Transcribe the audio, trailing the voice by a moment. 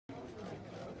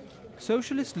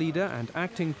Socialist leader and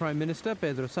acting Prime Minister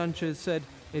Pedro Sánchez said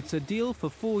it's a deal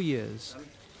for 4 years.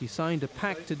 He signed a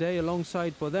pact today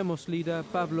alongside Podemos leader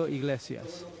Pablo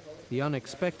Iglesias. The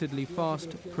unexpectedly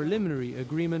fast preliminary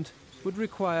agreement would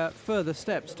require further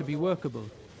steps to be workable,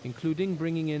 including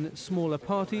bringing in smaller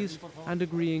parties and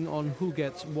agreeing on who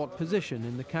gets what position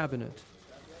in the cabinet.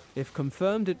 If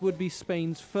confirmed, it would be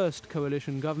Spain's first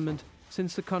coalition government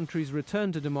since the country's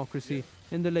return to democracy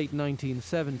in the late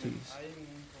 1970s.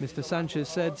 Mr. Sánchez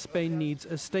said Spain needs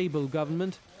a stable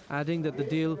government, adding that the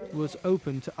deal was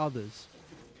open to others.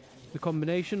 The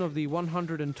combination of the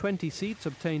 120 seats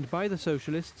obtained by the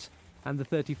Socialists and the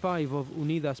 35 of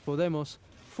Unidas Podemos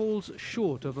falls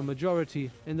short of a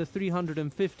majority in the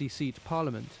 350-seat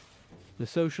parliament. The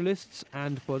Socialists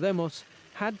and Podemos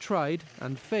had tried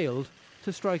and failed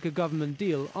to strike a government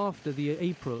deal after the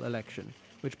April election,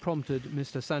 which prompted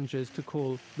Mr. Sánchez to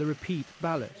call the repeat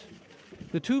ballot.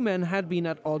 The two men had been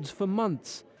at odds for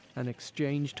months and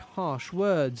exchanged harsh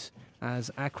words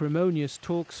as acrimonious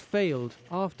talks failed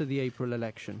after the April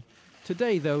election.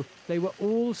 Today, though, they were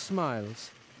all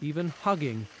smiles, even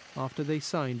hugging after they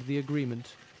signed the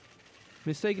agreement.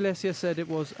 Mr. Iglesias said it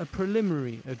was a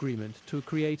preliminary agreement to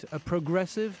create a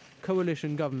progressive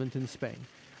coalition government in Spain,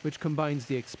 which combines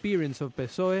the experience of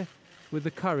PSOE with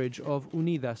the courage of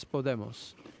Unidas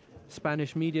Podemos.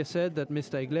 Spanish media said that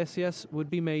Mr. Iglesias would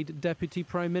be made Deputy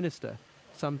Prime Minister,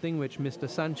 something which Mr.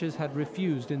 Sánchez had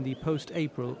refused in the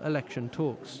post-April election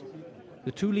talks.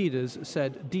 The two leaders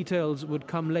said details would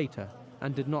come later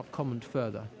and did not comment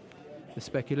further. The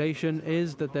speculation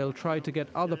is that they'll try to get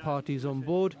other parties on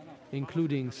board,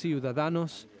 including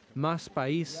Ciudadanos, Más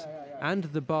País, and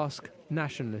the Basque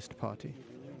Nationalist Party.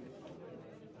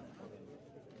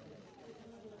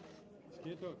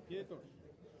 Quietos, quietos.